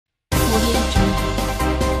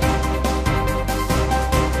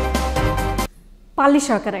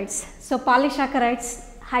Polysaccharides. So polysaccharides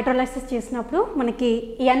hydrolysis చేసినప్పుడు మనకి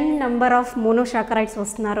n number of monosaccharides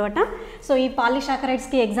వస్తున్నారు అట. సో ఈ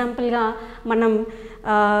పాలిసాకరైడ్స్కి ఎగ్జాంపుల్గా మనం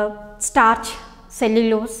స్టార్చ్,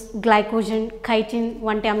 సెల్యులోస్, గ్లైకోజన్, కైటిన్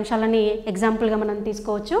వంటి అంశాలని ఎగ్జాంపుల్గా మనం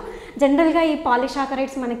తీసుకోవచ్చు. జనరల్గా ఈ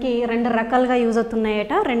పాలిసాకరైడ్స్ మనకి రెండు రకాలుగా యూజ్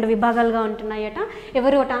అవుతున్నాయట, రెండు విభాగాలుగా ఉంటున్నాయట.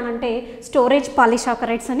 ఎవరు అంటే స్టోరేజ్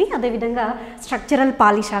పాలిసాకరైడ్స్ అని, అదేవిధంగా స్ట్రక్చరల్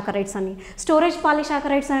పాలిసాకరైడ్స్ అని. స్టోరేజ్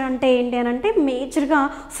పాలిసాకరైడ్స్ అంటే ఏంటి అని అంటే మేజర్గా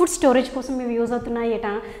ఫుడ్ స్టోరేజ్ కోసం ఇవి యూజ్ అవుతున్నాయట.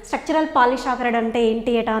 స్ట్రక్చరల్ పాలిసాకరైడ్ అంటే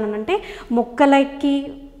ఏంటి అని అంటే మొక్కలకి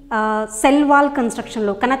సెల్ వాల్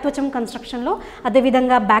కన్స్ట్రక్షన్లో, కణత్వచం కన్స్ట్రక్షన్లో,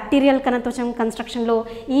 అదేవిధంగా బ్యాక్టీరియల్ కణత్వచం కన్స్ట్రక్షన్లో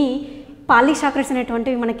ఈ పాలిసాకరైడ్స్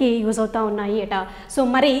అనేటువంటివి మనకి యూజ్ అవుతూ ఉన్నాయి అట. సో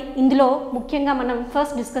మరి ఇందులో ముఖ్యంగా మనం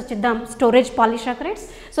ఫస్ట్ డిస్కస్ చేద్దాం స్టోరేజ్ పాలిసాకరైడ్స్.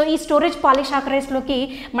 సో ఈ స్టోరేజ్ పాలిసాకరైడ్స్లోకి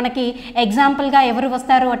మనకి ఎగ్జాంపుల్గా ఎవరు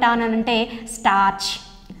వస్తారు అట అని అంటే స్టార్చ్,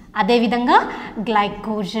 అదేవిధంగా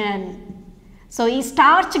గ్లైకోజన్. సో ఈ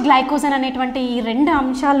స్టార్చ్, గ్లైకోజన్ అనేటువంటి ఈ రెండు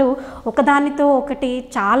అంశాలు ఒకదానితో ఒకటి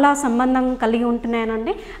చాలా సంబంధం కలిగి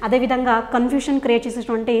ఉంటున్నాయనండి. అదేవిధంగా కన్ఫ్యూషన్ క్రియేట్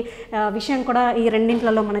చేసేటువంటి విషయం కూడా ఈ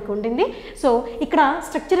రెండింట్లలో మనకు ఉంటుంది. సో ఇక్కడ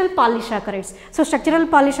స్ట్రక్చరల్ పాలిసాకరైడ్స్. సో స్ట్రక్చరల్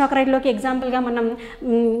పాలిసాకరైడ్లోకి ఎగ్జాంపుల్గా మనం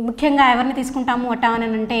ముఖ్యంగా ఎవరిని తీసుకుంటాము అట అని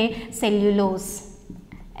అంటే సెల్యులోస్.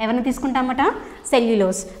 ఎవరిని తీసుకుంటామట?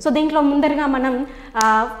 సెల్యులోస్. సో దీంట్లో ముందరగా మనం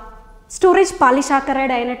స్టోరేజ్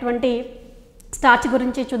పాలిసాకరైడ్ అయినటువంటి స్టార్చ్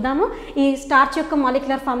గురించి చూద్దాము. ఈ స్టార్చ్ యొక్క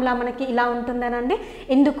మాలిక్యులర్ ఫార్ములా మనకి ఇలా ఉంటుందనండి.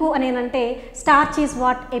 ఎందుకు అని అంటే starch is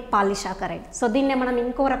what? A polysaccharide. So దీన్నే మనం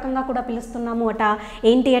ఇంకో రకంగా కూడా పిలుస్తున్నాము అట.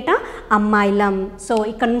 ఏంటి అట? అమైలం. సో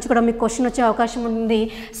ఇక్కడ నుంచి కూడా మీకు క్వశ్చన్ వచ్చే అవకాశం ఉంది.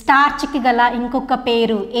 స్టార్చ్కి గల ఇంకొక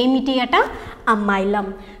పేరు ఏమిటి అట? అమైలం.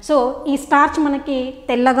 సో ఈ స్టార్చ్ మనకి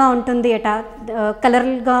తెల్లగా ఉంటుంది అట,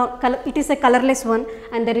 it is a colourless one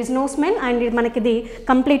and there is no smell and ఇది మనకి ఇది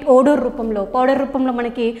కంప్లీట్ పౌడర్ రూపంలో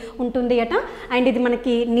మనకి ఉంటుంది అట. అండ్ ఇది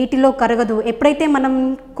మనకి నీటిలో కరగదు. ఎప్పుడైతే మనం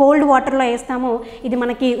కోల్డ్ వాటర్లో వేస్తామో ఇది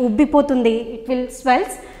మనకి ఉబ్బిపోతుంది. It will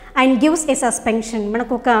swells and gives a suspension.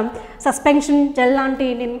 మనకు ఒక సస్పెన్షన్ జెల్ లాంటి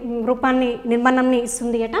నిర్మాణాన్ని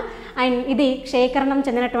ఇస్తుంది అట. అండ్ ఇది క్షయకరణం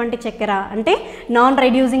చెందినటువంటి చక్కెర, అంటే నాన్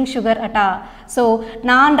రెడ్యూసింగ్ షుగర్ అట. సో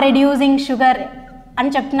నాన్ రెడ్యూసింగ్ షుగర్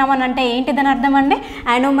అని చెప్తున్నామని అంటే ఏంటిదని అర్థం అండి?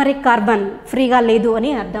 యానోమరిక్ కార్బన్ ఫ్రీగా లేదు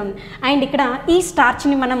అని అర్థం. అండ్ ఇక్కడ ఈ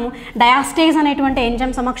స్టార్చ్ని మనం డయాస్టేజ్ అనేటువంటి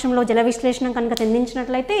ఎంజైమ్ సమక్షంలో జల విశ్లేషణ కనుక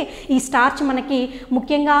చెందించినట్లయితే ఈ స్టార్చ్ మనకి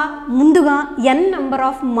ముఖ్యంగా ముందుగా n నెంబర్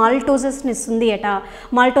ఆఫ్ మాల్టోజెస్ని ఇస్తుంది అట.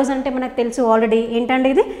 మాల్టోజ్ అంటే మనకు తెలుసు ఆల్రెడీ, ఏంటంటే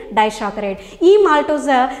ఇది డైసాకరైడ్. ఈ మాల్టోజ్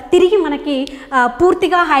తిరిగి మనకి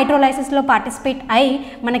పూర్తిగా హైడ్రోలైసిస్లో పార్టిసిపేట్ అయి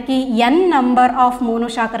మనకి n నెంబర్ ఆఫ్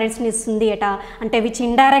మోనోసాకరైడ్స్ని ఇస్తుంది అట. అంటే which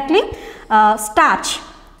indirectly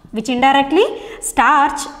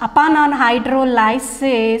starch upon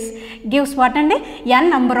hydrolysis gives what అండి? n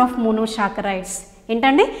number of monosaccharides.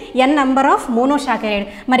 ఏంటండి? n number of monosaccharide.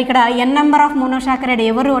 మరి ఇక్కడ n నెంబర్ ఆఫ్ మోనోసాకరైడ్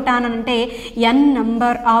ఎవరు అట అని అంటే n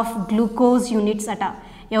number of glucose units అట.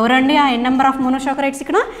 ఎవరండి ఆ n నెంబర్ ఆఫ్ మోనోసాకరైడ్స్?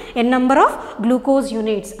 ఇక్కడ n number of glucose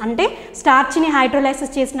units. అంటే స్టార్చ్ని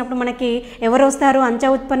హైడ్రోలైసిస్ చేసినప్పుడు మనకి ఎవరు వస్తారు?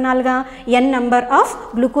 అంచ ఉత్పన్నాలుగా n number of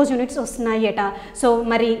glucose units వస్తున్నాయి అట. సో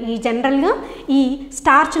మరి ఈ జనరల్గా ఈ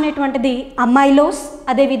స్టార్చ్ అనేటువంటిది అమైలోస్,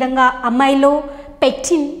 అదేవిధంగా అమైలో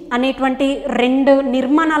పెక్టిన్ అనేటువంటి రెండు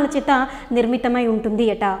నిర్మాణాల చేత నిర్మితమై ఉంటుంది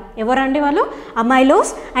అట. ఎవరండి వాళ్ళు?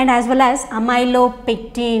 Amylose and as well as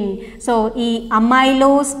amylopectin. So ఈ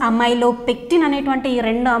అమైలోపెక్టిన్ అనేటువంటి ఈ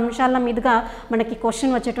రెండు అంశాల మీదుగా మనకి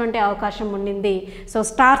క్వశ్చన్ వచ్చేటువంటి అవకాశం ఉండింది. So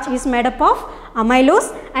starch is made up of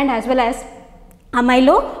amylose and as well as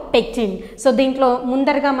amylopectin. So దీంట్లో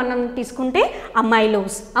ముందరగా మనం తీసుకుంటే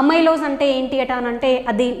అమైలోస్ అంటే ఏంటి అట అని అంటే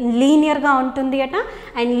అది లీనియర్గా ఉంటుంది అట.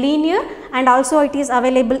 And linear and also it is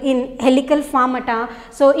available in helical form అట.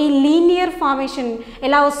 సో ఈ లీనియర్ ఫార్మేషన్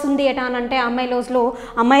ఎలా వస్తుంది అట అని అంటే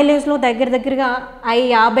అమైలోస్లో దగ్గరగా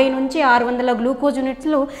 50 నుంచి 600 గ్లూకోజ్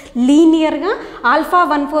యూనిట్స్లు లీనియర్గా ఆల్ఫా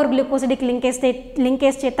 1,4 గ్లూకోసిడిక్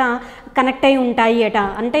లింకేజ్ చేత కనెక్ట్ అయి ఉంటాయి అట.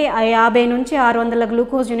 అంటే 50 నుంచి 600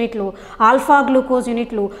 గ్లూకోజ్ యూనిట్లు ఆల్ఫా గ్లూకోజ్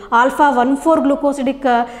యూనిట్లు ఆల్ఫా 1,4 గ్లూకోసిడిక్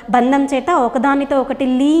బంధం చేత ఒకదానితో ఒకటి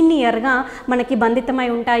లీనియర్గా మనకి బంధితమై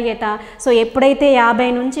ఉంటాయి అట. సో ఎప్పుడైతే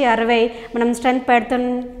 50 నుంచి 60 మనం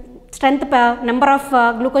స్ట్రెంత్ నెంబర్ ఆఫ్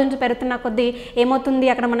గ్లూకోజ్ పెరుగుతున్న కొద్దీ ఏమవుతుంది?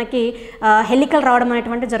 అక్కడ మనకి హెలికల్ రావడం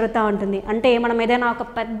అనేటువంటి జరుగుతూ ఉంటుంది. అంటే మనం ఏదైనా ఒక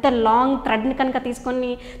పెద్ద లాంగ్ థ్రెడ్ని కనుక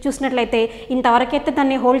తీసుకొని చూసినట్లయితే ఇంతవరకైతే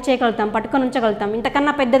దాన్ని హోల్డ్ చేయగలుగుతాం, పట్టుకొని ఉంచగలుగుతాం.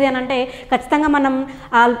 ఇంతకన్నా పెద్దది అని అంటే ఖచ్చితంగా మనం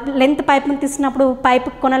ఆ లెంత్ పైప్ని తీసినప్పుడు పైప్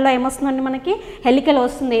కొనల్లో ఏమొస్తుందండి? మనకి హెలికల్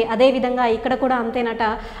వస్తుంది. అదేవిధంగా ఇక్కడ కూడా అంతేనట.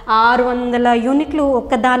 600 యూనిట్లు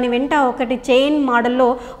ఒక్కదాని వెంట ఒకటి చైన్ మోడల్లో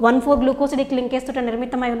 1,4 గ్లూకోసిడిక్ లింకేజ్ తోటి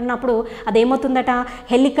నిర్మితమై ఉన్నప్పుడు అదేమవుతుందట?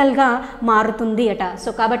 హెలికల్గా మారుతుంది అట. సో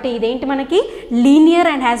కాబట్టి ఇదేంటి? మనకి linear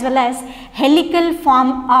and as well as helical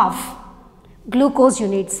form of glucose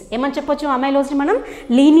units. ఏమని చెప్పొచ్చు అమైలోస్ని మనం?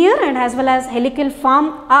 Linear and as well as helical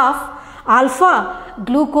form of alpha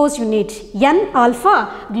glucose unit, N alpha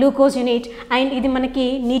glucose unit. And ఇది మనకి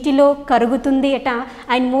నీటిలో కరుగుతుంది అట.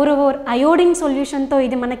 అండ్ మోరోవర్ అయోడిన్ సొల్యూషన్తో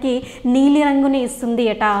ఇది మనకి నీలి రంగుని ఇస్తుంది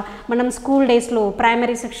అట. మనం స్కూల్ డేస్లో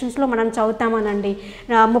ప్రైమరీ సెక్షన్స్లో మనం చదువుతామనండి.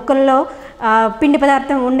 ముక్కల్లో పిండి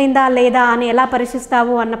పదార్థం ఉండిందా లేదా అని ఎలా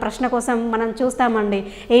పరీక్షిస్తావు అన్న ప్రశ్న కోసం మనం చూస్తామండి.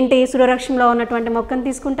 ఏంటి, సూర్యరశ్మిలో ఉన్నటువంటి మొక్కను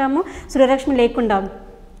తీసుకుంటాము, సూర్యరశ్మి లేకుండా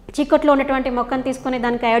చీకట్లో ఉన్నటువంటి మొక్కను తీసుకొని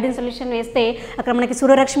దానికి అయోడిన్ సొల్యూషన్ వేస్తే అక్కడ మనకి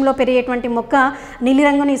సూర్యరశ్మిలో పెరిగేటువంటి మొక్క నీలి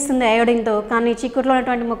రంగుని ఇస్తుంది అయోడిన్తో, కానీ చీకట్లో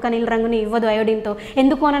ఉన్నటువంటి మొక్క నీలి రంగుని ఇవ్వదు అయోడిన్తో.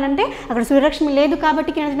 ఎందుకు అనంటే అక్కడ సూర్యరశ్మి లేదు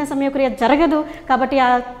కాబట్టి కిరణజన్య సంయోగక్రియ జరగదు, కాబట్టి ఆ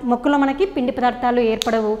మొక్కలో మనకి పిండి పదార్థాలు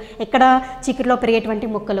ఏర్పడవు ఎక్కడ, చీకట్లో పెరిగేటువంటి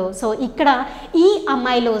మొక్కలో. సో ఇక్కడ ఈ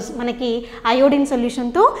అమైలోస్ మనకి అయోడిన్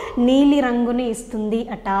సొల్యూషన్తో నీలి రంగుని ఇస్తుంది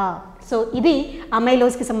అట. సో ఇది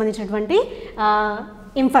అమైలోస్కి సంబంధించినటువంటి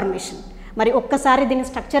ఇన్ఫర్మేషన్. మరి ఒక్కసారి దీని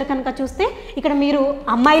స్ట్రక్చర్ కనుక చూస్తే ఇక్కడ మీరు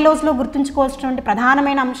అమైలోస్లో గుర్తుంచుకోవాల్సినటువంటి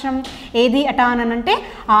ప్రధానమైన అంశం ఏది అట అనంటే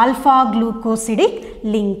ఆల్ఫా గ్లూకోసిడిక్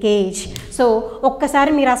లింకేజ్. సో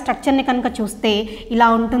ఒక్కసారి మీరు ఆ స్ట్రక్చర్ని కనుక చూస్తే ఇలా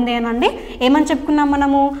ఉంటుంది అనండి. ఏమని చెప్పుకున్నాం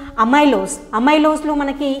మనము? అమైలోస్లో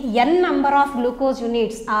మనకి n number of glucose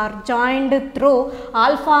units are joined through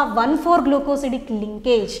alpha 1,4 గ్లూకోసిడిక్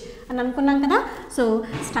linkage అని అనుకున్నాం కదా. సో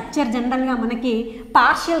స్ట్రక్చర్ జనరల్గా మనకి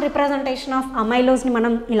పార్షియల్ రిప్రజెంటేషన్ ఆఫ్ అమైలోస్ని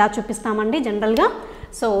మనం ఇలా చూపిస్తామండి జనరల్గా.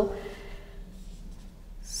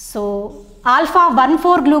 సో ఆల్ఫా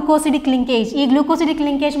 1,4 గ్లూకోసిడిక్ లింకేజ్, ఈ గ్లూకోసిడిక్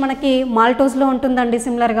లింకేజ్ మనకి మాల్టోస్లో ఉంటుందండి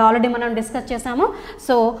సిమిలర్గా, ఆల్రెడీ మనం డిస్కస్ చేసాము.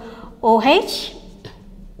 సో OH,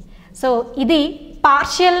 సో ఇది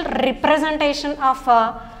పార్షియల్ రిప్రజెంటేషన్ ఆఫ్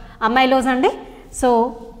అమైలోస్ అండి. సో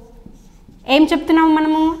ఏం చెప్తున్నాము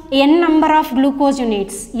మనము? n number of glucose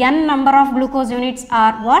units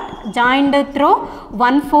are what? Joined through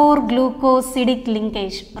 1,4 గ్లూకోసిడిక్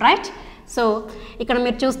linkage, right? So ఇక్కడ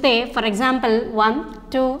మీరు చూస్తే for example 1,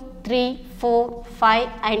 2, 3, 4, 5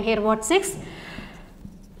 and here what 6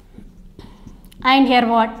 and here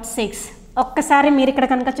what 6. ఒక్కసారి మీరు ఇక్కడ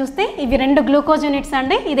కనుక చూస్తే ఇవి 2 గ్లూకోజ్ యూనిట్స్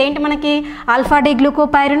అండి. ఇదేంటి మనకి? Alpha D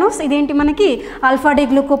గ్లూకోపైరనోస్. ఇదేంటి మనకి? Alpha D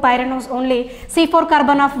గ్లూకోపైరనోస్ only. C4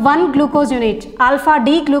 carbon of 1 glucose unit, alpha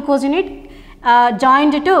D glucose unit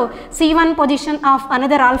joined to C1 position of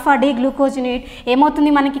another alpha D glucose unit.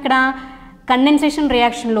 ఏమవుతుంది మనకి ఇక్కడ? కండెన్సేషన్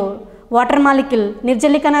రియాక్షన్లో వాటర్ మాలిక్యూల్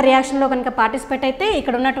నిర్జలీకరణ రియాక్షన్లో కనుక పార్టిసిపేట్ అయితే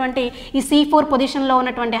ఇక్కడ ఉన్నటువంటి ఈ C4 పొజిషన్లో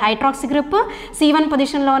ఉన్నటువంటి హైడ్రాక్సీ గ్రూప్, C1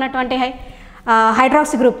 పొజిషన్లో ఉన్నటువంటి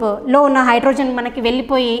హైడ్రాక్సీ గ్రూప్లో ఉన్న హైడ్రోజన్ మనకి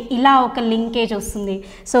వెళ్ళిపోయి ఇలా ఒక లింకేజ్ వస్తుంది.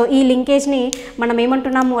 సో ఈ లింకేజ్ని మనం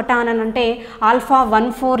ఏమంటున్నాము అట అని అంటే ఆల్ఫా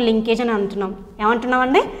 1,4 లింకేజ్ అని అంటున్నాం.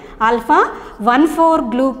 ఏమంటున్నామండి? Alpha 1,4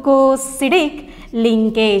 గ్లూకోసిడిక్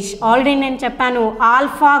linkage. ఆల్రెడీ నేను చెప్పాను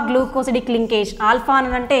ఆల్ఫా గ్లూకోసిడిక్ లింకేజ్. ఆల్ఫా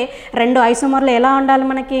అని అంటే 2 ఐసోమర్లు ఎలా ఉండాలి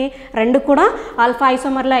మనకి? 2 కూడా ఆల్ఫా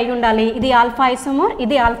ఐసోమర్లు అయి ఉండాలి. ఇది ఆల్ఫా ఐసోమర్,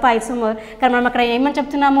 ఇది ఆల్ఫా ఐసోమర్. కానీ మనం అక్కడ ఏమని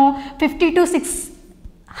చెప్తున్నాము? 50 to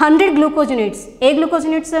 600 glucose units. A glucose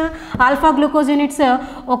units? Alpha glucose units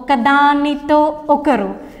ఒకదానితో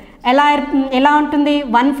ఒకరు ఎలా ఉంటుంది?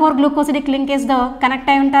 1,4 గ్లూకోసిడిక్ లింకేజ్తో కనెక్ట్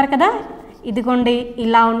అయి ఉంటారు కదా. ఇదిగోండి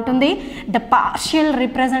ఇలా ఉంటుంది the partial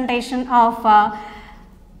representation of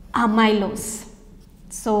amylose.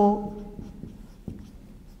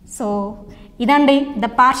 So ఇదండి the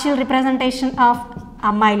partial representation of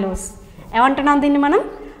amylose. ఏమంటున్నాం దీన్ని మనం?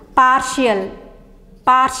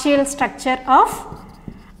 Partial structure of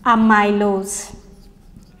amylose.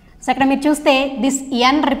 So ఇక్కడ మీరు చూస్తే this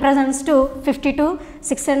n represents to 50 to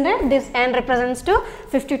 600, this n represents to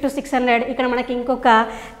 50 to 600. ఇక్కడ మనకి ఇంకొక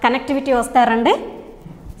కనెక్టివిటీ వస్తారండి.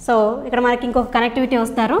 సో ఇక్కడ మనకి ఇంకొక కనెక్టివిటీ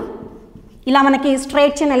వస్తారు. ఇలా మనకి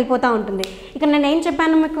స్ట్రైట్ చైన్ వెళ్ళిపోతూ ఉంటుంది. ఇక్కడ నేను ఏం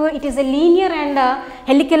చెప్పాను మీకు? It is a linear and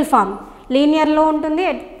helical form. లీనియర్లో ఉంటుంది,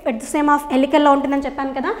 ఎట్ ద సేమ్ ఆఫ్ హెలికల్లో ఉంటుందని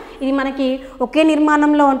చెప్పాను కదా. ఇది మనకి ఒకే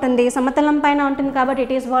నిర్మాణంలో ఉంటుంది, సమతలం పైన ఉంటుంది కాబట్టి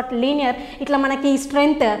ఇట్ ఈస్ వాట్? లీనియర్. ఇట్లా మనకి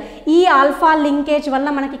స్ట్రెంగ్త్ ఈ ఆల్ఫా లింకేజ్ వల్ల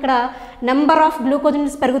మనకి ఇక్కడ నెంబర్ ఆఫ్ గ్లూకోజ్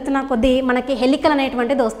యూనిట్స్ పెరుగుతున్న కొద్దీ మనకి హెలికల్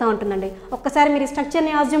అనేటువంటిది వస్తూ ఉంటుందండి. ఒక్కసారి మీరు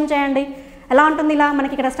స్ట్రక్చర్ని అజ్యూమ్ చేయండి. ఎలా ఉంటుంది? ఇలా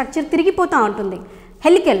మనకి ఇక్కడ స్ట్రక్చర్ తిరిగిపోతూ ఉంటుంది,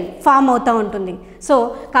 హెలికల్ ఫామ్ అవుతూ ఉంటుంది. సో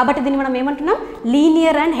కాబట్టి దీన్ని మనం ఏమంటున్నాం?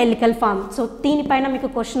 Linear and helical form. So దీనిపైన మీకు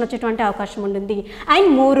క్వశ్చన్ వచ్చేటువంటి అవకాశం ఉంటుంది. And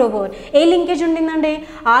more over a linkage ఉండిందండి?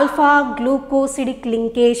 ఆల్ఫా గ్లూకోసిడిక్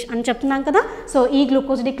లింకేజ్ అని చెప్తున్నాం కదా. సో ఈ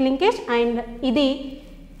గ్లూకోసిడిక్ లింకేజ్ అండ్ ఇది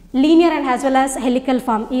linear and as well as helical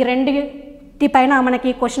form, ఈ రెండింటిపైన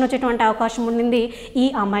మనకి క్వశ్చన్ వచ్చేటువంటి అవకాశం ఉండింది ఈ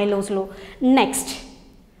అమైలోస్లో. Next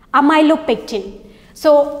amylopectin.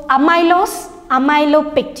 So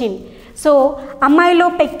amylopectin. So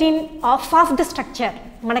amylopectin of the structure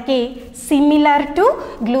మనకి similar to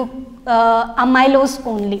amylose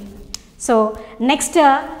only. So next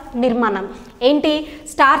నిర్మాణం ఏంటి?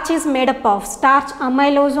 Starch is made up of starch,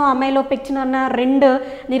 అమైలోజో amylopectin అన్న రెండు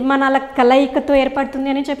నిర్మాణాల కలయికతో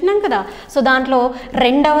ఏర్పడుతుంది అని చెప్పినాం కదా. సో దాంట్లో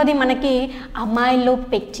రెండవది మనకి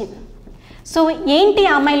అమైలోపెక్టిన్. సో ఏంటి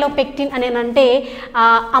అమైలోపెక్టిన్ అని అంటే,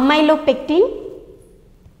 amylopectin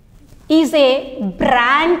is a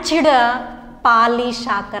branched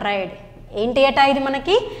polysaccharide. ఏంటి అట ఇది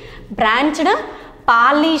మనకి? Branched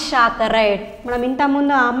polysaccharide. మనం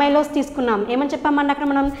ఇంతకుముందు అమైలోస్ తీసుకున్నాం, ఏమని చెప్పామంటే అక్కడ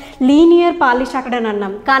మనం లీనియర్ పాలీసాకరైడ్ అని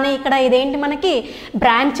అన్నాం, కానీ ఇక్కడ ఇదేంటి మనకి?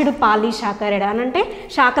 బ్రాంచ్డ్ పాలీసాకరైడ్ అని అంటే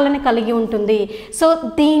శాఖలను కలిగి ఉంటుంది. సో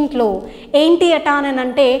దీంట్లో ఏంటి అట అని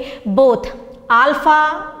అంటే both alpha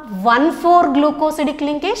 1,4 గ్లూకోసిడిక్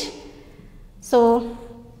linkage, so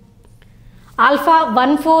alpha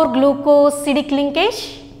 1,4 గ్లూకోసిడిక్ linkage,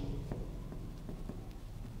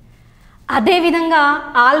 అదేవిధంగా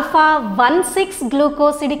ఆల్ఫా 1,6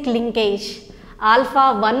 గ్లూకోసిడిక్ లింకేజ్, ఆల్ఫా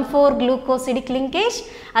 1,4 గ్లూకోసిడిక్ లింకేజ్,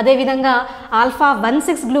 అదేవిధంగా ఆల్ఫా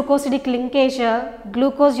 1,6 గ్లూకోసిడిక్ లింకేజ్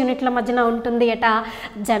గ్లూకోజ్ యూనిట్ల మధ్యన ఉంటుంది అట.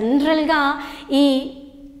 జనరల్గా ఈ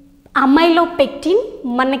అమైలోపెక్టిన్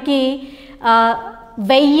మనకి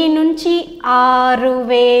 1000 నుంచి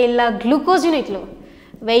 6000 గ్లూకోజ్ యూనిట్లు,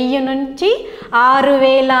 1000 నుంచి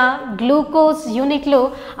 6000 గ్లూకోజ్ యూనిట్లు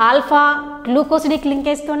ఆల్ఫా గ్లూకోసిడిక్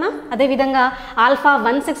లింకేజ్తోన, అదేవిధంగా ఆల్ఫా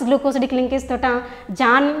 1,6 గ్లూకోసిడిక్ లింకేజ్తోట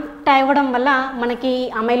జాయింట్ అవ్వడం వల్ల మనకి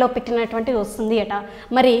అమైలోపెక్టిన్ అనేటువంటిది వస్తుంది అట.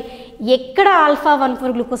 మరి ఎక్కడ ఆల్ఫా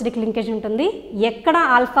 1,4 గ్లూకోసిడిక్ లింకేజ్ ఉంటుంది, ఎక్కడ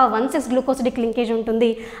ఆల్ఫా 1,6 గ్లూకోసిడిక్ లింకేజ్ ఉంటుంది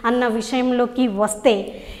అన్న విషయంలోకి వస్తే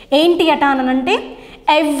ఏంటి అట అనంటే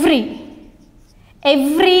every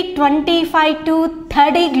 25 to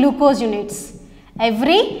 30 glucose units,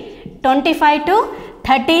 every 25 to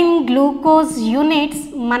 13 glucose units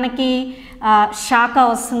మనకి శాఖ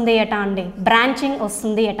వస్తుంది అట అండి, బ్రాంచింగ్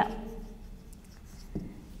వస్తుంది అట.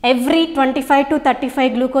 ఎవ్రీ 25 to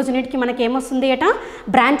 35 గ్లూకోజ్ యూనిట్కి మనకి ఏమొస్తుంది అట?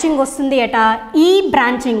 బ్రాంచింగ్ వస్తుంది అట. ఈ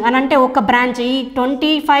బ్రాంచింగ్ అని అంటే ఒక బ్రాంచ్, ఈ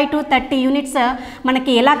 25 to 30 యూనిట్స్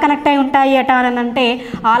మనకి ఎలా కనెక్ట్ అయి ఉంటాయి అట అని అంటే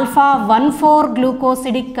ఆల్ఫా 1,4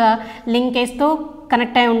 గ్లూకోసిడిక్ లింకేజ్తో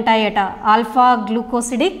కనెక్ట్ అయి ఉంటాయి అట. ఆల్ఫా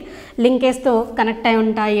గ్లూకోసిడిక్ లింకేజ్తో కనెక్ట్ అయి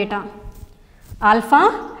ఉంటాయి అట. ఆల్ఫా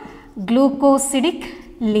గ్లూకోసిడిక్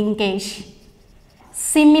లింకేజ్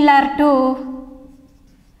సిమిలర్ టు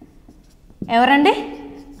ఎవరండి?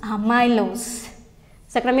 అమైలోస్.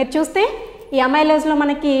 సో ఇక్కడ మీరు చూస్తే ఈ అమైలోస్లో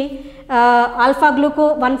మనకి ఆల్ఫా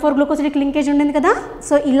 1,4 గ్లూకోసిడిక్ లింకేజ్ ఉండింది కదా.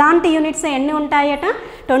 సో ఇలాంటి యూనిట్స్ ఎన్ని ఉంటాయట?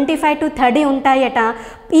 25 to 30 ఉంటాయట.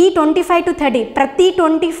 ఈ 25 to 30 ప్రతి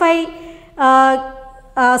 25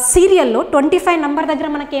 సీరియల్లో 25 నెంబర్ దగ్గర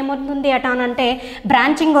మనకి ఏమవుతుంది అట అని అంటే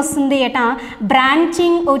బ్రాంచింగ్ వస్తుంది అట.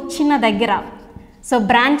 బ్రాంచింగ్ వచ్చిన దగ్గర, సో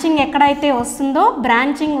బ్రాంచింగ్ ఎక్కడైతే వస్తుందో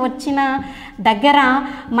బ్రాంచింగ్ వచ్చిన దగ్గర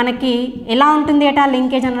మనకి ఎలా ఉంటుంది అట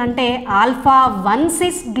లింకేజ్ అని అంటే ఆల్ఫా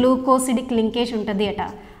 1,6 గ్లూకోసిడిక్ లింకేజ్ ఉంటుంది అట.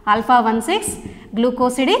 ఆల్ఫా 1,6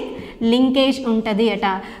 గ్లూకోసిడిక్ లింకేజ్ ఉంటుంది అట.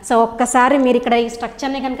 సో ఒక్కసారి మీరు ఇక్కడ ఈ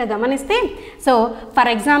స్ట్రక్చర్ని కనుక గమనిస్తే, so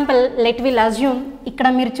for example let will assume ఇక్కడ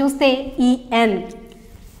మీరు చూస్తే ఈ ఎన్,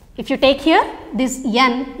 if you take here this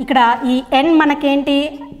ఎన్, ఇక్కడ ఈ ఎన్ మనకేంటి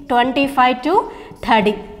 25 to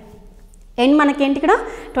 30, ఎన్ మనకేంటి ఇక్కడ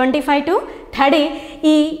 25 to 30.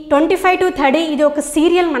 ఈ 25 to 30 ఇది ఒక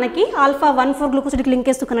సీరియల్ మనకి ఆల్ఫా 1,4 గ్లూకోసిడిక్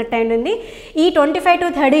లింకేజ్తో కనెక్ట్ అయి ఉంటుంది. ఈ 25 to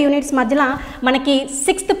 30 యూనిట్స్ మధ్యలో మనకి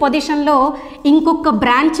 6th పొజిషన్లో ఇంకొక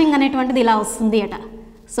బ్రాంచింగ్ అనేటువంటిది ఇలా వస్తుంది అట.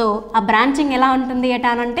 సో ఆ బ్రాంచింగ్ ఎలా ఉంటుంది అట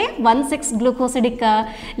అని అంటే 1,6 గ్లూకోసిడిక్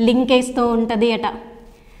లింకేజ్తో ఉంటుంది అట.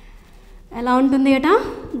 ఎలా ఉంటుంది అట?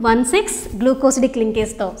 1,6 గ్లూకోసిడిక్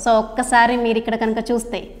లింకేజ్తో. సో ఒక్కసారి మీరు ఇక్కడ కనుక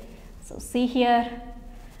చూస్తే, సో సీ హియర్,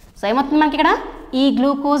 సో ఏమవుతుంది మనకి ఇక్కడ ఈ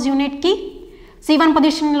గ్లూకోజ్ యూనిట్కి C1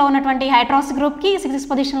 పొజిషన్లో ఉన్నటువంటి హైడ్రాక్సీ గ్రూప్కి 6th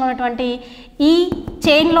పొజిషన్లో ఉన్నటువంటి ఈ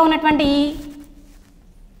చైన్లో ఉన్నటువంటి ఈ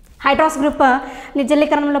హైడ్రాక్సీ గ్రూప్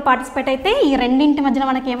నిర్జలీకరణలో పార్టిసిపేట్ అయితే ఈ రెండింటి మధ్యన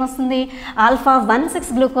మనకి ఏమొస్తుంది? ఆల్ఫా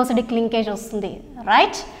 1,6 గ్లూకోసిడిక్ లింకేజ్ వస్తుంది,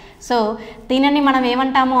 రైట్. సో దీనిని మనం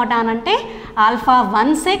ఏమంటాము అట అనంటే ఆల్ఫా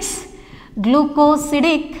 1,6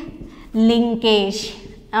 గ్లూకోసిడిక్ లింకేజ్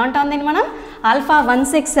ఏమంటాం దీన్ని మనం? ఆల్ఫా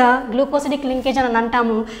 1,6 గ్లూకోసిడిక్ లింకేజ్ అని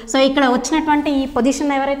అంటాము. సో ఇక్కడ వచ్చినటువంటి ఈ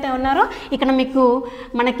పొజిషన్ ఎవరైతే ఉన్నారో ఇక్కడ మీకు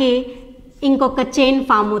మనకి ఇంకొక చైన్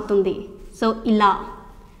ఫామ్ అవుతుంది. సో ఇలా,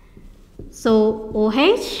 సో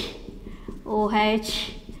OH OH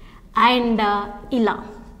అండ్ ఇలా,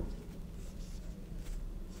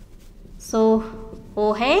 so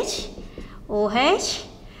OH OH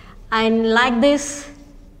and like this.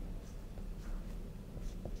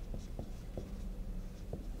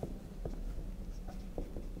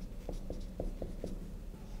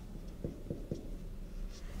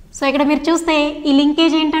 So ఇక్కడ మీరు చూస్తే ఈ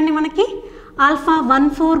లింకేజ్ ఏంటండి మనకి? Alpha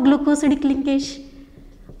 1,4 గ్లూకోసిడిక్ linkage,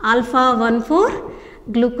 alpha 1,4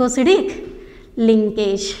 గ్లూకోసిడిక్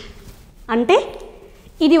linkage. అంటే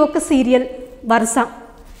ఇది ఒక సీరియల్ వరుస,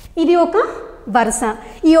 ఇది ఒక వరుస.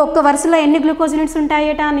 ఈ ఒక్క వరుసలో ఎన్ని గ్లూకోజ్ యూనిట్స్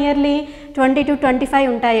ఉంటాయట? నియర్లీ 20 to 25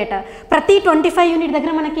 ఉంటాయట. ప్రతి 25 యూనిట్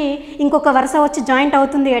దగ్గర మనకి ఇంకొక వరుస వచ్చి జాయింట్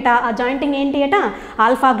అవుతుంది అట. ఆ జాయింటింగ్ ఏంటి అట?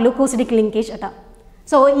 ఆల్ఫా గ్లూకోసిడిక్ లింకేజ్ అట.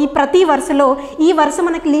 సో ఈ ప్రతి వరుసలో ఈ వరుస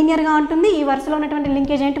మనకి లీనియర్గా ఉంటుంది. ఈ వరుసలో ఉన్నటువంటి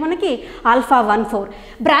లింకేజ్ ఏంటి? మనకి ఆల్ఫా 1,4.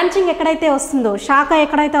 బ్రాంచింగ్ ఎక్కడైతే వస్తుందో, శాఖ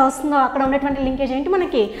ఎక్కడైతే వస్తుందో అక్కడ ఉన్నటువంటి లింకేజ్ ఏంటి?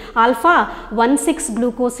 మనకి ఆల్ఫా 1,6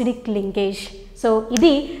 గ్లూకోసిడిక్ లింకేజ్. సో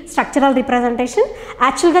ఇది స్ట్రక్చరల్ రిప్రజెంటేషన్.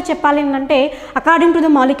 యాక్చువల్గా చెప్పాలి అంటే according to the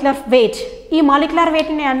molecular weight, ఈ మాలిక్యులర్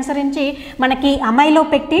వెయిట్ని అనుసరించి మనకి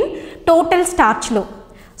అమైలోపెక్టిన్ టోటల్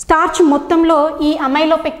స్టార్చ్ మొత్తంలో ఈ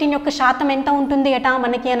అమైలోపెక్టిన్ యొక్క శాతం ఎంత ఉంటుంది అట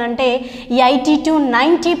మనకి అని అంటే 80 to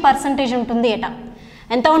 90% ఉంటుంది అట.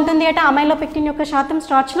 ఎంత ఉంటుంది అట? అమైలోపెక్టిన్ యొక్క శాతం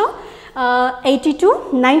స్టార్చ్లో 80 to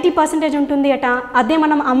 90% ఉంటుంది అట. అదే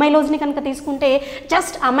మనం అమైలోజ్ని కనుక తీసుకుంటే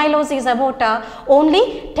just amylose is about only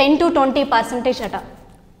 10 to 20% అట.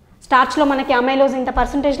 స్టార్చ్లో మనకి అమైలోజ్ ఇంత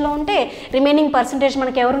పర్సంటేజ్లో ఉంటే రిమైనింగ్ పర్సంటేజ్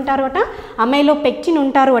మనకి ఎవరు ఉంటారు అట? అమైలోపెక్టిన్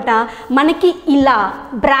ఉంటారు అట. మనకి ఇలా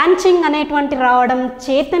బ్రాంచింగ్ అనేటువంటి రావడం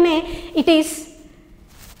చేతనే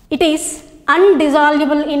ఇట్ ఈస్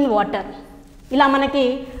అన్డిజాల్వబుల్ ఇన్ వాటర్. ఇలా మనకి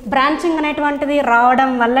బ్రాంచింగ్ అనేటువంటిది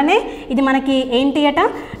రావడం వల్లనే ఇది మనకి ఏంటి అట?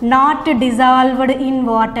 నాట్ డిజాల్వ్డ్ ఇన్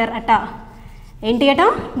వాటర్ అట. ఏంటి అట?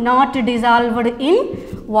 Not dissolved in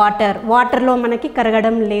water. వాటర్లో మనకి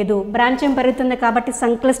కరగడం లేదు. బ్రాంచింగ్ పెరుగుతుంది కాబట్టి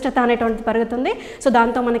సంక్లిష్టత అనేటువంటిది పెరుగుతుంది. సో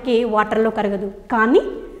దాంతో మనకి వాటర్లో కరగదు. కానీ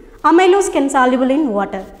amylose can soluble in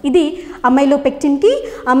water. ఇది అమైలోపెక్టిన్కి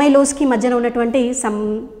అమైలోస్కి మధ్యన ఉన్నటువంటి some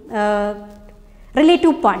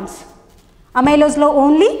relative points. అమైలోస్లో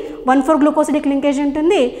only 1,4 గ్లూకోసిడిక్ linkage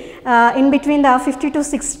ఉంటుంది in between the 50 to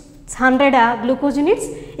 600 glucose units.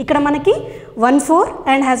 ఇక్కడ మనకి 1,4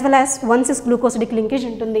 and as well as 1,6 గ్లూకోసిడిక్ linkage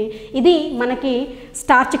ఉంటుంది. ఇది మనకి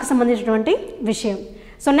స్టార్చ్కి సంబంధించినటువంటి విషయం.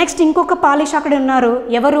 సో నెక్స్ట్ ఇంకొక పాలిసాకరైడ్ ఉన్నారు.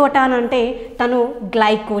 ఎవరు అట అని అంటే తను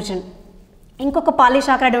గ్లైకోజన్. ఇంకొక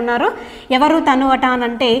పాలిసాకరైడ్ ఉన్నారు. ఎవరు తను అట అని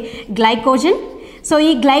అంటే గ్లైకోజన్. సో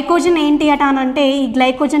ఈ గ్లైకోజన్ ఏంటి అట అని అంటే ఈ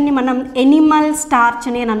గ్లైకోజన్ని మనం ఎనిమల్ స్టార్చ్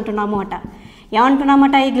అని అంటున్నాము అట.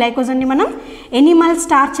 ఏమంటున్నామట? ఈ గ్లైకోజన్ని మనం ఎనిమల్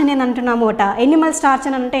స్టార్చ్ అని అంటున్నాము అట. ఎనిమల్ స్టార్చ్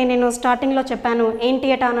అని అంటే నేను స్టార్టింగ్లో చెప్పాను ఏంటి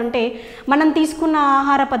అట అని అంటే మనం తీసుకున్న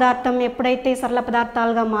ఆహార పదార్థం ఎప్పుడైతే సరళ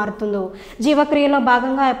పదార్థాలుగా మారుతుందో, జీవక్రియలో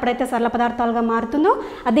భాగంగా ఎప్పుడైతే సరళ పదార్థాలుగా మారుతుందో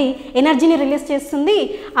అది ఎనర్జీని రిలీజ్ చేస్తుంది.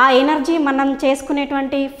 ఆ ఎనర్జీ మనం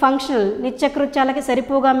చేసుకునేటువంటి ఫంక్షనల్ నిత్యకృత్యాలకి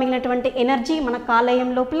సరిపోగా మిగిలినటువంటి ఎనర్జీ మన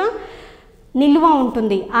కాలేయం లోపల నిల్వ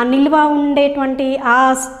ఉంటుంది. ఆ నిల్వ ఉండేటువంటి ఆ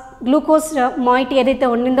గ్లూకోజ్ మాయిటీ ఏదైతే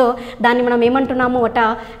ఉండిందో దాన్ని మనం ఏమంటున్నాము అట?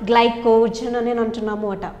 గ్లైకోజన్ అని అంటున్నాము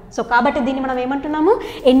అట. సో కాబట్టి దీన్ని మనం ఏమంటున్నాము?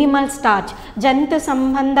 ఎనిమల్ స్టార్చ్, జంతు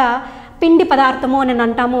సంబంధ పిండి పదార్థము అని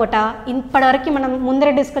అంటాము అట. ఇప్పటివరకు మనం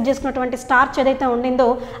ముందరే డిస్కస్ చేసుకున్నటువంటి స్టార్చ్ ఏదైతే ఉండిందో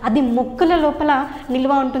అది మొక్కల లోపల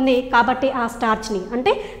నిల్వ ఉంటుంది. కాబట్టి ఆ స్టార్చ్ని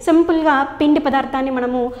అంటే సింపుల్గా పిండి పదార్థాన్ని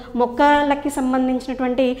మనము మొక్కలకి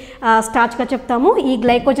సంబంధించినటువంటి స్టార్చ్గా చెప్తాము. ఈ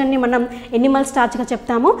గ్లైకోజన్ని మనం ఎనిమల్ స్టార్చ్గా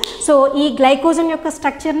చెప్తాము. సో ఈ గ్లైకోజన్ యొక్క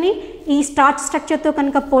స్ట్రక్చర్ని ఈ స్టార్చ్ స్ట్రక్చర్తో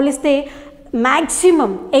కనుక పోలిస్తే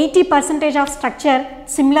మ్యాక్సిమం 80% ఆఫ్ స్ట్రక్చర్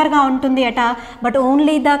సిమిలర్గా ఉంటుంది అట. బట్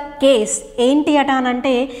ఓన్లీ ద కేస్ ఏంటి అట అని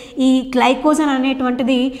అంటే ఈ గ్లైకోజన్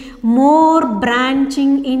అనేటువంటిది మోర్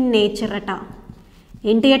బ్రాంచింగ్ ఇన్ నేచర్ అట.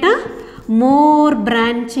 ఏంటి అట? మోర్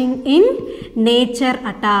బ్రాంచింగ్ ఇన్ నేచర్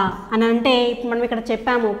అట. అని అంటే మనం ఇక్కడ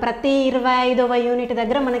చెప్పాము ప్రతి 25వ యూనిట్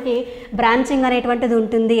దగ్గర మనకి బ్రాంచింగ్ అనేటువంటిది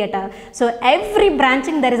ఉంటుంది అట. So every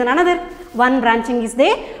branching there is another one branching is they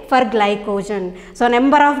for glycogen. So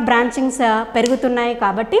number of బ్రాంచింగ్స్ పెరుగుతున్నాయి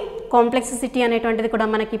కాబట్టి కాంప్లెక్సిటీ అనేటువంటిది కూడా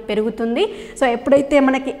మనకి పెరుగుతుంది. సో ఎప్పుడైతే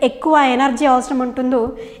మనకి ఎక్కువ ఎనర్జీ అవసరం ఉంటుందో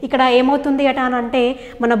ఇక్కడ ఏమవుతుంది అట అని అంటే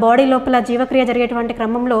మన బాడీ లోపల జీవక్రియ జరిగేటువంటి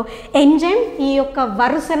క్రమంలో ఎంజైమ్ ఈ యొక్క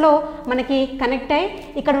వరుసలో మనకి కనెక్ట్ అయ్యి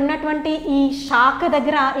ఇక్కడ ఉన్నటువంటి ఈ శాఖ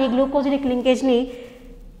దగ్గర ఈ గ్లూకోజిడిక్ లింకేజ్ని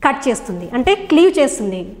కట్ చేస్తుంది, అంటే క్లీవ్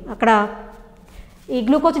చేస్తుంది. అక్కడ ఈ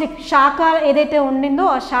గ్లూకోజిడిక్ శాఖ ఏదైతే ఉండిందో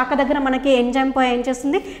ఆ శాఖ దగ్గర మనకి ఎంజైమ్ ఏం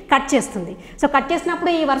చేస్తుంది? కట్ చేస్తుంది. సో కట్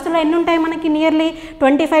చేసినప్పుడు ఈ వరుసలో ఎన్ని ఉంటాయి? మనకి నియర్లీ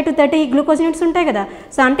 25 to 30 గ్లూకోజ్ యూనిట్స్ ఉంటాయి కదా.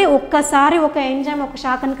 సో అంటే ఒక్కసారి ఒక ఎంజైమ్ ఒక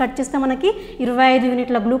శాఖను కట్ చేస్తే మనకి 25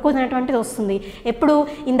 యూనిట్ల గ్లూకోజ్ అనేటువంటిది వస్తుంది. ఎప్పుడు?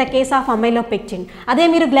 In the case of amylopectin. అదే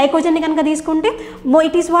మీరు గ్లైకోజన్ని కనుక తీసుకుంటే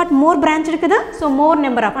it is what more branched కదా. సో మోర్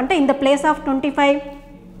నెంబర్ ఆఫ్, అంటే in the place of 25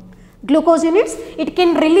 glucose units it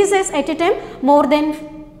can releases at a time more than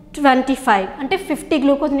 25, అంటే 50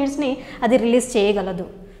 గ్లూకోజ్ యూనిట్స్ని అది రిలీజ్ చేయగలదు.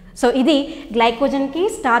 సో ఇది గ్లైకోజన్కి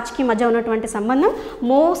స్టార్చ్కి మధ్య ఉన్నటువంటి సంబంధం.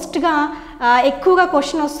 మోస్ట్గా ఎక్కువగా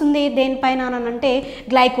క్వశ్చన్ వస్తుంది దేనిపైన అని అంటే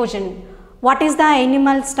glycogen what is the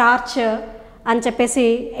Animal starch అని చెప్పేసి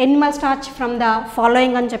Animal starch from the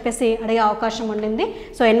following అని చెప్పేసి అడిగే అవకాశం ఉండింది.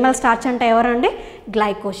 సో ఎనిమల్ స్టార్చ్ అంటే ఎవరండి?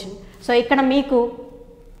 గ్లైకోజన్. సో ఇక్కడ మీకు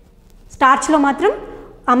స్టార్చ్లో మాత్రం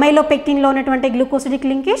అమైలోపెక్టిన్లో ఉన్నటువంటి గ్లూకోసిడిక్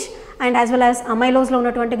linkage and as well as అమైలోస్లో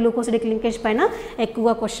ఉన్నటువంటి గ్లూకోసిడిక్ లింకేజ్ పైన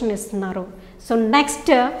ఎక్కువగా క్వశ్చన్ ఇస్తున్నారు. So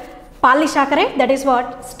next polysaccharide, that is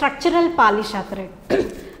what structural polysaccharide.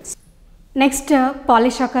 Next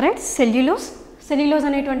polysaccharide cellulose. Cellulose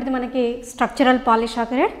అనేటువంటిది మనకి స్ట్రక్చరల్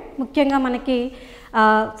పాలీసాకరైడ్. ముఖ్యంగా మనకి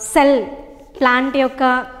సెల్ ప్లాంట్ యొక్క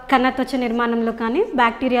కణత్వచ నిర్మాణంలో కానీ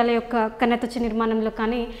బ్యాక్టీరియాల యొక్క కణత్వచ నిర్మాణంలో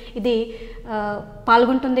కానీ ఇది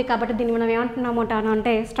పాల్గొంటుంది. కాబట్టి దీన్ని మనం ఏమంటున్నాము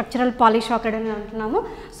అంటే స్ట్రక్చరల్ పాలీసాకరైడ్ అని అంటున్నాము.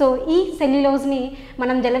 సో ఈ సెల్యులోజ్ని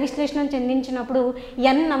మనం జల విశ్లేషణ చెందించినప్పుడు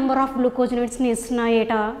ఎన్ number of glucose యూనిట్స్ని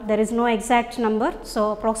ఇస్తున్నాయేట. There is no exact number. So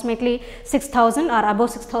approximately 6000 are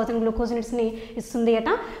above 6000 glucose యూనిట్స్ని ఇస్తుంది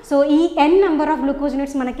అట. సో ఈ ఎన్ నంబర్ ఆఫ్ గ్లూకోజ్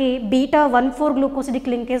యూనిట్స్ మనకి బీటా 1,4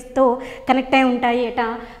 గ్లూకోసిడిక్ లింకేజ్తో కనెక్ట్ అయి ఉంటాయి అట.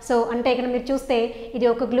 సో అంటే ఇక్కడ మీరు చూస్తే ఇది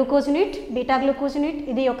ఒక glucose unit, beta glucose unit,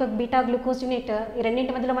 ఇది ఒక బీటా గ్లూకోజ్ యూనిట్. ఈ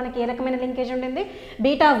రెండింటి మధ్యలో మనకి ఏ రకమైన లింకేజ్ ఉండింది?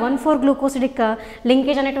 బీటా 1,4 గ్లూకోసిడిక్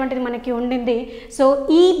లింకేజ్ అనేటువంటిది మనకి ఉండింది. సో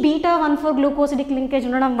ఈ బీటా 1,4 గ్లూకోసిడిక్ లింకేజ్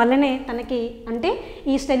ఉండడం వల్లనే తనకి అంటే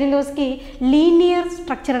ఈ సెల్యులోజ్కి లీనియర్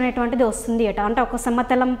స్ట్రక్చర్ అనేటువంటిది వస్తుంది అట. అంటే ఒక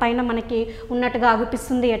సమతలం పైన మనకి ఉన్నట్టుగా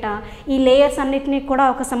అగుపిస్తుంది అట. ఈ లేయర్స్ అన్నిటినీ కూడా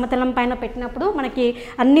ఒక సమతలం పైన పెట్టినప్పుడు మనకి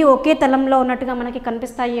అన్నీ ఒకే తలంలో ఉన్నట్టుగా మనకి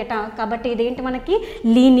కనిపిస్తాయి అట. కాబట్టి ఇదేంటి మనకి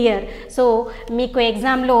లీనియర్. సో మీకు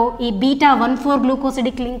ఎగ్జామ్లో ఈ బీటా 1,4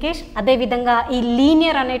 గ్లూకోసిడిక్ లింకేజ్ అదేవిధంగా ఈ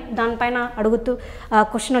లీనియర్ అనే దానిపైన అడుగుతూ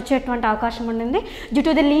క్వశ్చన్ వచ్చేటువంటి అవకాశం ఉండింది. Due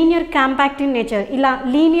to the linear compact in nature. ఇలా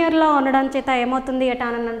లీనియర్లో ఉండడం చేత ఏమవుతుంది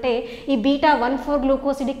అంటే ఈ బీటా 1,4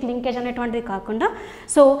 గ్లూకోసిడిక్ లింకేజ్ అనేటువంటిది కాకుండా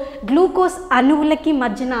సో గ్లూకోజ్ అణువులకి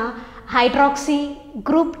మధ్యన హైడ్రాక్సీ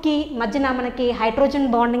గ్రూప్కి మధ్యన మనకి హైడ్రోజన్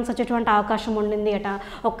బాండింగ్స్ వచ్చేటువంటి అవకాశం ఉండింది అట.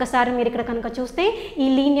 ఒక్కసారి మీరు ఇక్కడ కనుక చూస్తే ఈ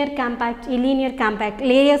లీనియర్ కాంపాక్ట్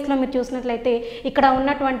లేయర్స్లో మీరు చూసినట్లయితే ఇక్కడ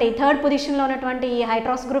ఉన్నటువంటి 3rd పొజిషన్లో ఉన్నటువంటి ఈ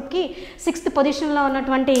హైడ్రాక్స్ గ్రూప్కి 6th పొజిషన్లో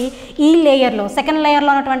ఉన్నటువంటి ఈ లేయర్లో 2nd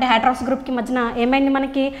లేయర్లో ఉన్నటువంటి హైడ్రాక్స్ గ్రూప్కి మధ్యన ఏమైంది?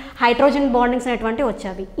 మనకి హైడ్రోజన్ బాండింగ్స్ అనేటువంటివి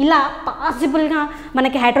వచ్చేవి. ఇలా పాసిబుల్గా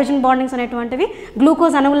మనకి హైడ్రోజన్ బాండింగ్స్ అనేటువంటివి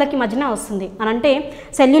గ్లూకోజ్ అణువులకి మధ్యన వస్తుంది అని అంటే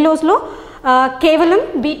సెల్యులోజ్లో కేవలం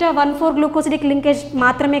బీటా 1,4 గ్లూకోసిడిక్ లింకేజ్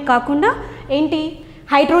మాత్రమే కాకుండా ఏంటి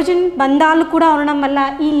హైడ్రోజన్ బంధాలు కూడా ఉండడం వల్ల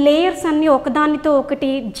ఈ లేయర్స్ అన్నీ ఒకదానితో ఒకటి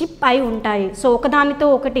జిప్ అయి ఉంటాయి. సో ఒకదానితో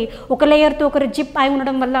ఒకటి ఒక లేయర్తో ఒకటి జిప్ అయి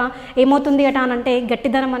ఉండడం వల్ల ఏమవుతుంది అంటే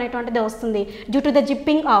గట్టిదనం అనేటువంటిది వస్తుంది. Due to the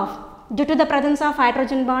జిప్పింగ్ of due to the presence of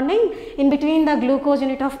hydrogen bonding in between the glucose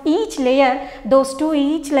unit of each layer, those two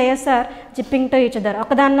each layers are jipping to each other.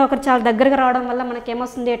 ఒకదానిలో ఒకటి చాలా దగ్గరగా రావడం వల్ల మనకి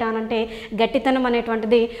ఏమొస్తుంది అంటే గట్టితనం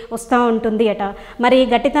అనేటువంటిది వస్తూ ఉంటుంది అట. మరి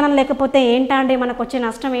గట్టితనం లేకపోతే ఏంటండి మనకు వచ్చే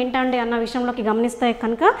నష్టం ఏంటండి అన్న విషయంలోకి గమనిస్తే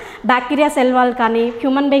కనుక బ్యాక్టీరియా సెల్ వాల్ కానీ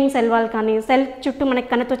హ్యూమన్ బీయింగ్ సెల్ వాల్ కానీ సెల్ చుట్టూ మనకి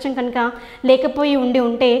కణత్వచం కనుక లేకపోయి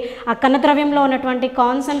ఉంటే ఆ కణద్రవ్యంలో ఉన్నటువంటి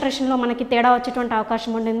కాన్సన్ట్రేషన్లో మనకి తేడా వచ్చేటువంటి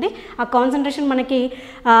అవకాశం ఉండింది. ఆ కాన్సన్ట్రేషన్ మనకి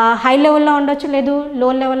హై లెవెల్లో ఉండొచ్చు, లేదు లో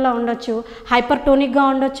లెవెల్లో ఉండొచ్చు, హైపర్టోనిక్గా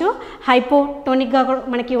ఉండొచ్చు, హైపోటోనిక్గా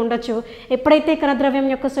మనకి ఉండొచ్చు. ఎప్పుడైతే కణద్రవ్యం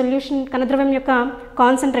యొక్క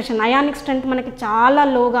కాన్సన్ట్రేషన్ అయానిక్ స్ట్రెంత్ మనకి చాలా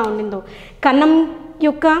లోగా ఉండిందో, కణం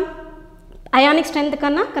యొక్క అయానిక్ స్ట్రెంత్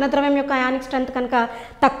కన్నా కణద్రవ్యం యొక్క అయానిక్ స్ట్రెంత్ కనుక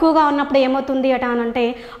తక్కువగా ఉన్నప్పుడు ఏమవుతుంది అంటే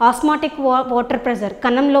ఆస్మాటిక్ వాటర్ ప్రెషర్,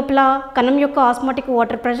 కణం లోపల కణం యొక్క ఆస్మాటిక్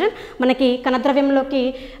వాటర్ ప్రెషర్ మనకి కణద్రవ్యంలోకి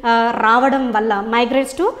రావడం వల్ల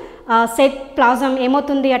మైగ్రేట్స్ టు సైటోప్లాజం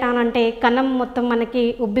ఏమవుతుంది అంటే కణం మొత్తం మనకి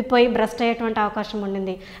ఉబ్బిపోయి బ్రస్ట్ అయ్యేటువంటి అవకాశం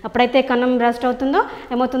ఉండింది. అప్పుడైతే కణం బ్రస్ట్ అవుతుందో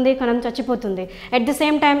ఏమవుతుంది, కణం చచ్చిపోతుంది. అట్ ది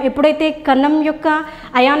సేమ్ టైం ఎప్పుడైతే కణం యొక్క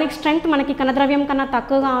అయానిక్ స్ట్రెంగ్త్ మనకి కణద్రవ్యం కన్నా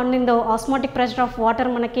తక్కువగా ఉండిందో ఆస్మాటిక్ ప్రెషర్ ఆఫ్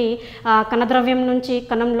వాటర్ మనకి కణద్రవ్యం నుంచి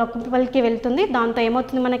కణం లోపలికి వెళ్తుంది. దాంతో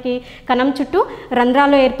ఏమవుతుంది, మనకి కణం చుట్టూ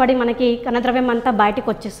రంధ్రాలు ఏర్పడి మనకి కణద్రవ్యం అంతా బయటకు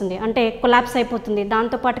వచ్చేస్తుంది, అంటే కొలాప్స్ అయిపోతుంది.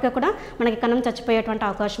 దాంతోపాటుగా కూడా మనకి కణం చచ్చిపోయేటువంటి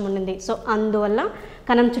అవకాశం ఉండింది. సో అందువల్ల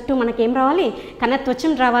కణం చుట్టూ మనకి ఏం రావాలి,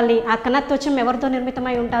 కణత్వచం రావాలి. ఆ కణత్వచం ఎవరితో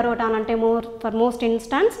నిర్మితమై ఉంటారు అంటే ఫర్ మోస్ట్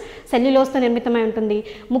ఇన్స్టాన్స్ సెల్యులోజ్తో నిర్మితమై ఉంటుంది.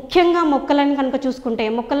 ముఖ్యంగా మొక్కలను కనుక చూసుకుంటే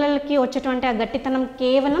మొక్కలకి వచ్చేటువంటి ఆ గట్టితనం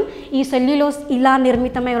కేవలం ఈ సెల్యులోజ్ ఇలా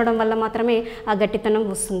నిర్మితమై ఉండడం వల్ల మాత్రమే ఆ గట్టితనం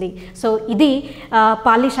వస్తుంది. సో ఇది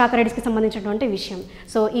పాలీసాకరైడ్స్కి సంబంధించినటువంటి విషయం.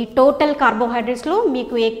 సో ఈ టోటల్ కార్బోహైడ్రేట్స్లో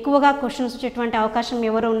మీకు ఎక్కువగా క్వశ్చన్స్ వచ్చేటువంటి అవకాశం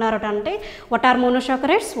ఎవరు ఉన్నారు అంటే what are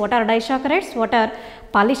monosaccharides, what are disaccharides, what are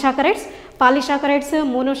polysaccharides. Polysaccharides,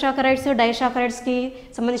 monosaccharides, డైసాకరైడ్స్కి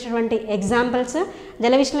సంబంధించినటువంటి ఎగ్జాంపుల్స్,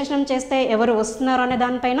 జల విశ్లేషణ చేస్తే ఎవరు వస్తున్నారు అనే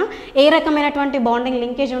దానిపైన, ఏ రకమైనటువంటి బాండింగ్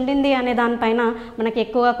లింకేజ్ ఉండింది అనే దానిపైన మనకి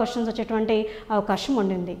ఎక్కువగా క్వశ్చన్స్ వచ్చేటువంటి అవకాశం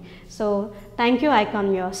ఉండింది. So thank you. Icon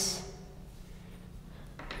views.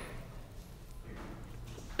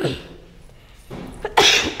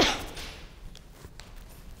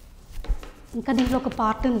 ఇంకా దీంట్లో ఒక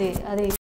పార్ట్ ఉంది, అది